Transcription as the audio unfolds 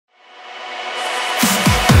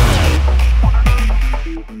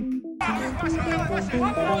Kocha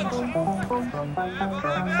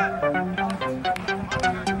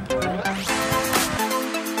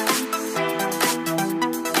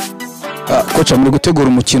muri gutegura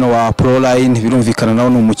umukino wa Proline birumvikana nawo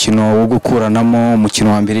n'umukino wo gukuranamo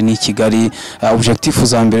umukino wa mbere ni Kigali objectif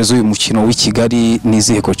za mbere z'uyu mukino w'i Kigali ni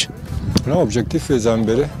zihe kocha? No objectif za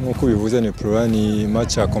mbere nkuko bivuze ni Proline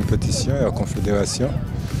match ya competition ya confederation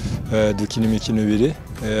dukina imikino ibiri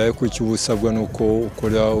ariko icyo ubusabwa nuko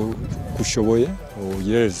ukora kushoboye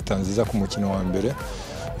ugire resultat nziza ku mukino wa mbere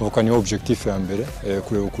uvuka ni objectif ya mbere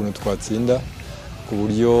kureba ukuntu twatsinda ku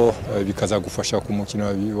buryo bikazagufasha ku mukino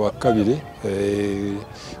wa kabiri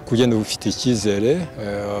kugenda ufite icyizere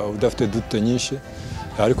udafite dute nyinshi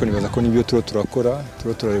ariko nibaza ko nibyo turakora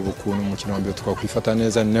turareba ukuntu umukino wa mbere twakwifata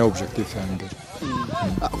neza ni objectif ya mbere.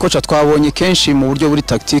 Kocha twabonye kenshi mu buryo buri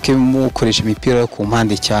tactique mukoresha imipira yo ku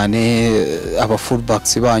mpande cyane aba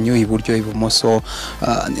fullbacks banyu iburyo ibumoso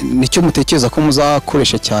nicyo mutekereza ko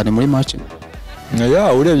muzakoresha cyane muri match?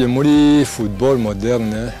 Ya urebye muri football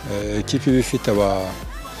moderne equipe bifite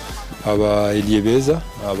aba ailier beza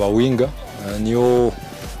aba winger niyo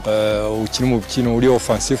ukina umukino uri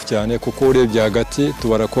offensive cyane kuko urebye hagati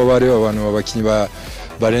tubara ko bari abantu babakinyi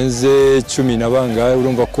barenze 10 nabanga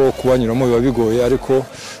urumva ko kubanyuramo biba bigoye ariko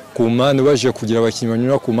ku mpande baje kugira abakinyi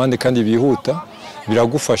banyura ku mpande kandi bihuta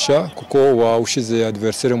biragufasha kuko ushize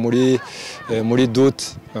adversaire muri doute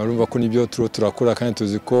urumva ko nibyo turakora kandi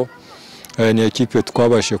tuzi ko ni equipe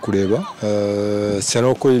twabashe kureba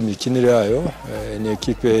sero ko imikinire yayo ni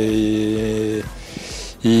equipe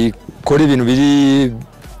ikora ibintu biri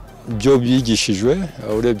byo byigishijwe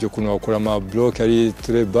urebye ukuntu bakora ama block ari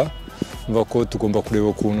treba umva ko tugomba kureba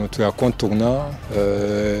ukuntu tuyakontourna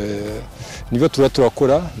nibyo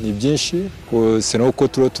turakora ni byinshi sero ko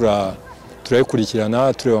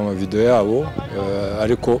turayikurikirana tureba ama video yabo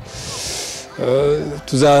ariko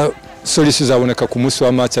solution zaboneka ku munsi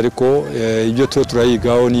wa match ariko ibyo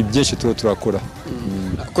turayigaho ni byinshi turakora.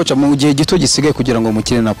 Kocha mu gihe gito gisigaye kugira ngo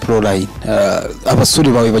mukine na Proline abasuri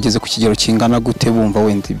bawe bageze ku kigero kingana gute bumva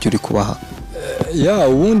wenda ibyo uri kubaha? Ya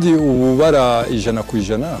ubundi ubara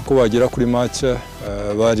 100% ko bagera kuri match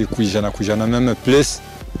bari ku 100% même place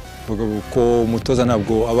ko umutoza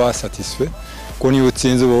ntabwo aba satisfait ko niyo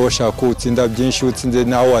utsinze bo bashaka ko utsinda byinshi utsinze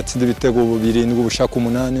naho watsinda ibitego 7 ubushaka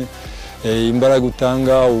 8 imbaraga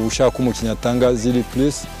utanga ubushaka umukinya atanga ziri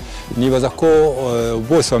plus nibaza ko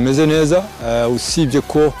bose bameze neza usibye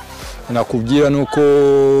ko nakubwira nuko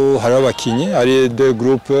hari abakinyi ari de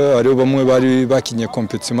groupe ari bamwe bari bakinye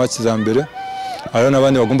competition match za mbere ari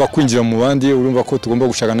nabandi bagomba kwinjira mu bandi urumva ko tugomba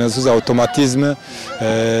gushakana nazo za automatisme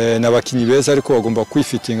n'abakinyi beza ariko bagomba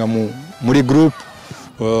kwifitinga muri groupe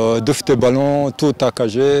dufite ballon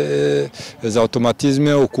tutakaje za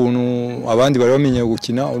automatisme ukuntu abandi bari bamenye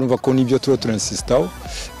gukina urumva ko nibyo turinsistaho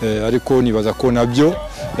ariko nibaza ko nabyo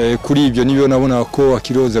kuri ibyo nibyo nabona ko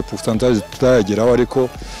akiroze pourcentage tutageraho ariko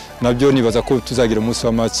nabyo nibaza ko tuzagira umunsi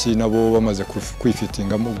wa match nabo bamaze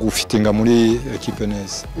gufitinga muri equipe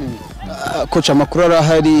neza. Kocha makuru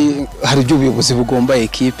hari ibyo ubuyobozi bugomba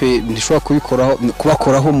equipe ntishobora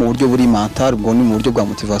kubakoraho mu buryo buri mental bwo ni mu buryo bwa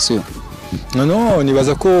motivation? No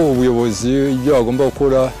nibaza ko ubuyobozi ibyo bagomba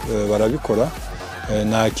gukora barabikora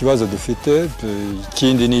nta kibazo dufite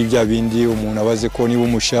ikindi ni ibya bindi umuntu abaze ko niba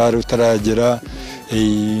umushahara utaragera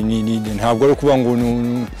ntabwo ari kuba ngo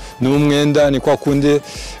n'umwenda ni kwa kundi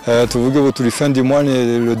tuvuge ngo turi fin du mois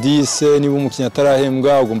le 10 niba umukinya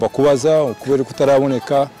atarahembwa ugomba kubaza kubera ko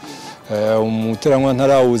utaraboneka umuteranwa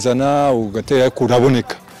ntarawuzana ugatera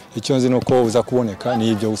kuraboneka icyo nzi nuko uza kuboneka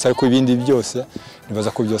ni ibyo gusa ariko ibindi byose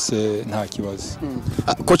nibaza ko byose nta kibazo.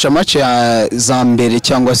 Kocha match za mbere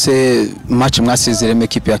cyangwa se match mwasezereme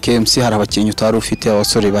equipe ya KMC hari abakinyi utari ufite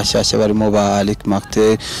abasore bashyashya barimo ba Alex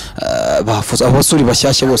Martin abasore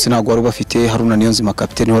bashyashya bose ntabwo wari bafite Haruna Niyonzima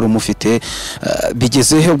capitaine wari umufite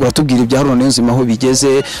bigezeho uratubwira ibya Haruna Niyonzima aho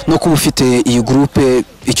bigeze no kuba ufite iyi groupe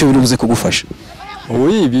icyo biri buze kugufasha?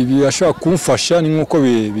 Oui, birashobora kumfasha ni nkuko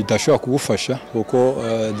bidashobora kugufasha kuko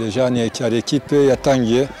deja ni equipe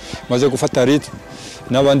yatangiye maze gufata rythme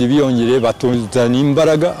n'abandi biyongere batuzana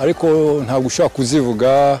imbaraga ariko ntabwo ushaka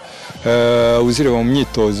kuzivuga uzireba mu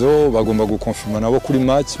myitozo bagomba gukonfirma nabo kuri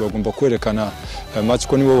match bagomba kwerekana match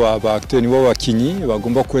ko nibo ba acteur nibo bakinyi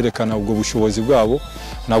bagomba kwerekana ubwo bushobozi bwabo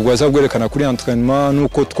ntabwo bazabwerekana kuri entraînement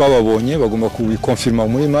nuko twababonye bagomba kubikonfirma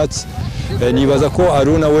muri match nibaza ko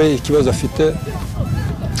Aruna we ikibazo afite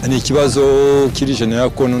ni ikibazo kiri general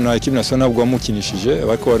ko na equipe nationale nabwo amukinishije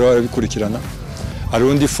ariko bari barabikurikirana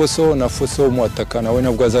arundi foso mu ataka nawe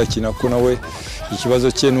nabwo azakina ko nawe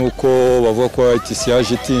ikibazo cye nuko bavuga ko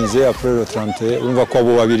ITCH itinze après le 30 urumva ko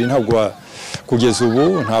abo babiri ntabwo kugeza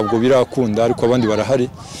ubu ntabwo birakunda ariko abandi barahari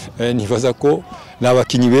nibaza ko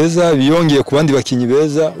n'abakinyi beza biyongeye ku bandi bakinyi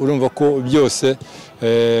beza urumva ko byose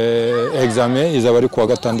examen izaba ari kuwa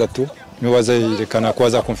gatandatu niyo bazerekana ko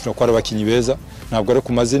bazakonfirma ko ari abakinyi beza ntabwo ari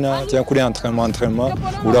ku mazina cyangwa kuri entraînement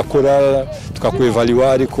urakora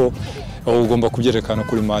tukakwevaluwa ariko ugomba kubyerekana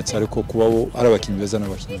kuri match ariko kuba ari abakinyi beza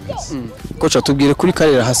n'abakinyi beza. Coach atubwire kuri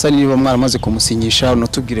Karera Hassan niba mwaramaze kumusinyisha no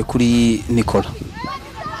tubwire kuri Nicola.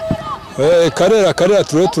 Karera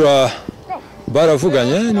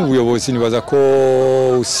baravuganye n'ubuyobozi nibaza ko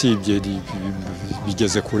usibye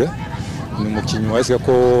bigeze kure ni umukinnyi wese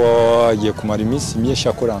ko agiye kumara iminsi myinshi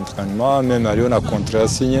akora entraînement même ariyo na contrat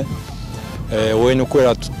signé we no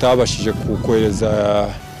kwera tutabashije kukohereza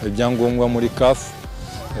ibyangombwa muri CAF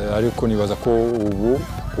ariko nibaza ko ubu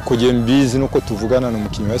uko giye mbizi nuko tuvugana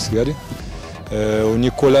n'umukinnyi wa Kigali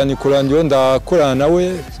Nicola ndiyo ndakorana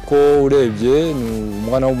nawe ko urebye ni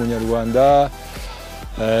umwana w'umunyarwanda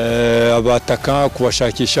abataka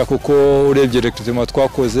kubashakisha kuko urebye recrutement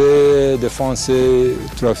twakoze defense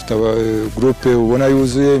turafite groupe ubona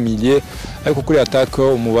yuzuye milieu ariko kuri attaque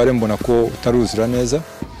umubare mbona ko utaruzura neza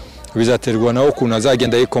bizaterwa nawo kuntu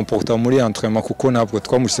azagenda yikomporta muri entraînement kuko ntabwo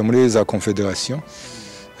twamushyize muri za confederation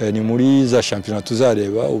ni muri za championnat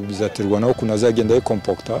tuzareba bizaterwa nawo kuntu azagenda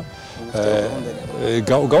yikomporta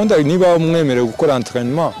gahunda niba umwemerera gukora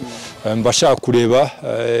entraînement mbashaka kureba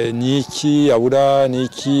niki abura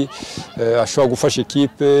niki ashobora gufasha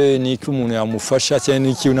equipe niki umuntu yamufasha cyane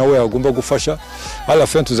niki nawe yagomba gufasha à la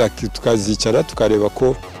fin tukazicara tukareba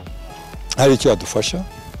ko hari icyo yadufasha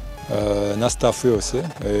na staff yose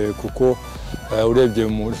kuko urebye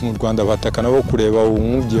mu Rwanda bataka nabo kureba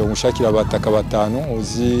umubyiye gushakira abataka batanu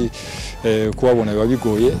uzi kubabona biba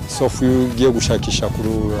bigoye sauf ugiye gushakisha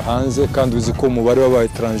ku hanze kandi uzi ko umubare w'aba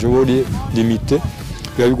étranger buri limité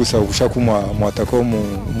biba bigusaba gushaka umwataka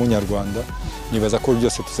w'umunyarwanda nibaza ko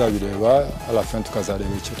byose tuzabireba à la fin tukazareba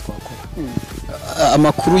icyo twakora.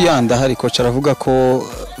 Amakuru yanda hari coach aravuga ko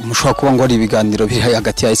mushobora kuba ngo ari ibiganiro biri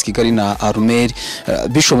hagati ya Kigali na Armel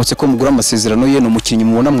bishobotse ko mugura amasezerano ye no mukinyi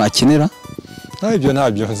mubona mwakinera ibyo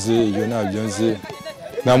ntabyo nzi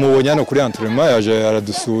namubonye hano kuri entraînement yaje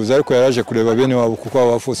aradusuza ariko yaraje kureba bene wabo kuko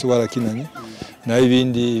abafose barakinanye naho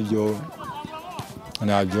ibindi ibyo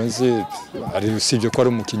ntabyo nzi ari usibye ko ari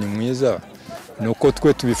umukinyi mwiza nuko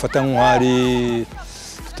twe tubifata nk'ari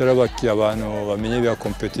tutarabaki abantu bamenye bya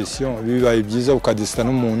competition bibaye byiza ukadisita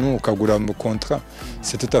n'umuntu ukagura mu contrat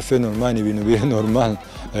c'est tout à fait normal ibintu biri normal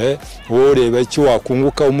ureba icyo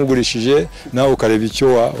wakunguka umugurishije nawe ukareba icyo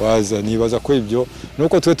waza nibaza ko ibyo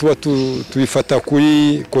nuko twe tuba tubifata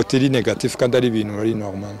kuri côté négatif kandi ari ibintu ari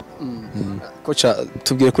normal. Coach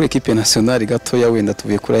tubwire kuri equipe nationale gato ya wenda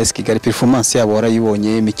tuvuye kuri AS Kigali performance yabo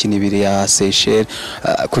warayibonye imikino ibiri ya Seychelles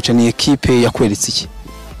coach ni equipe yakweretse iki?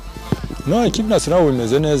 No equipe nationale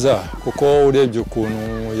bimeze neza kuko urebye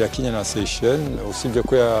ukuntu yakinye na Seychelles usibye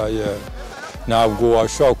ko ntabwo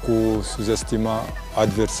ashobora kusuzestima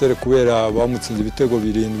adversaire kubera bamutsinze ibitego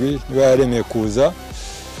 7 niba yaremeye kuza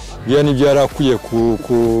bya nibyo yarakwiye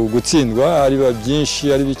gutsindwa ari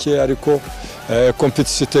byinshi ari bike ariko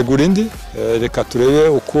competition tegura indi reka turebe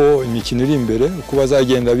uko imikino iri imbere uko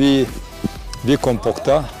bazagenda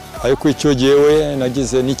bikomporta ariko icyo giyewe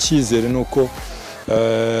nagize n'icyizere nuko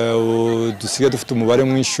dusigaye dufite umubare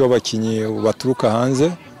mwinshi w'abakinyi baturuka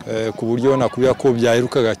hanze ku buryo nakubwira ko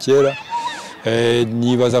byaherukaga kera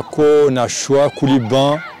nibaza ko nashwa kuri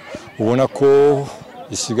ban ubona ko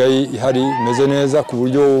isigaye ihari imeze neza ku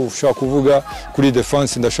buryo ushobora kuvuga kuri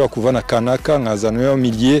defense ndashobora kuvana kanaka nkazanayo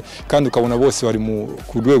milieu kandi ukabona bose bari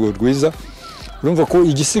ku rwego rwiza urumva ko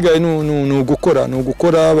igisigaye ni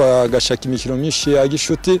ugukora bagashaka imikino myinshi ya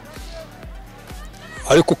gishuti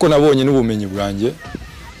ariko ko nabonye n'ubumenyi bwanjye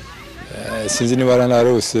sinzi niba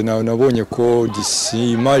narose nabonye ko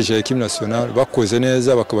d'ici image ya équipe nationale bakoze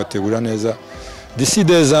neza bakabategura neza d'ici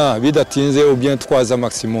 2 ans bidatinze ou bien 3 ans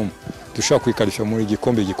maximum dushaka kwikarifya muri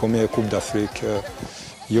gikombe gikomeye Coupe d'Afrique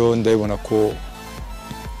yo ndabona ko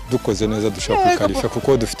dukoze neza dushaka kwikarifya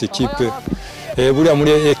kuko dufite equipe buriya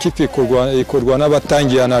muri equipe ikorwa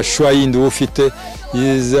n'abatangiye na choix yindi ufite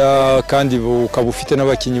iza kandi ukaba ufite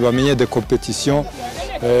n'abakinyi bamenye de competition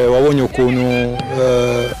wabonye ukuntu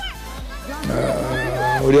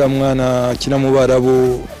uriya mwana akina mu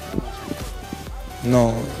Barabu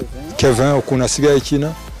no Kevin ukuntu asigaye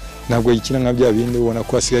akina ntabwo yikina nka bya bindi ubona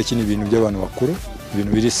ko asigaye akina ibintu by'abantu bakuru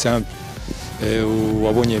ibintu biri simple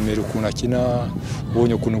wabonye Emery ukuntu akina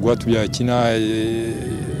ubonye ukuntu Gwatubya akina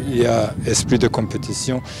ya esprit de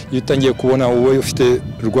competition iyo utangiye kubona wowe ufite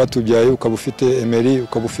Rwatubyaye ukaba ufite Emery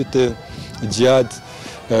ukaba ufite Djihad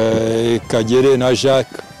Kagere na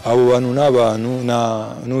Jacques abo bantu n'abantu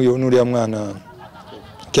n'uriya mwana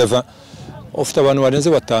Kevin ufite abantu barenze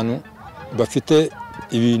batanu bafite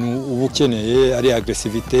ibintu uba ukeneye ari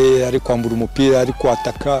agresivite ari kwambura umupira ari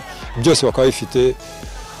kwataka byose bakaba bifite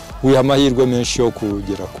wiha amahirwe menshi yo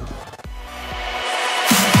kugera kure.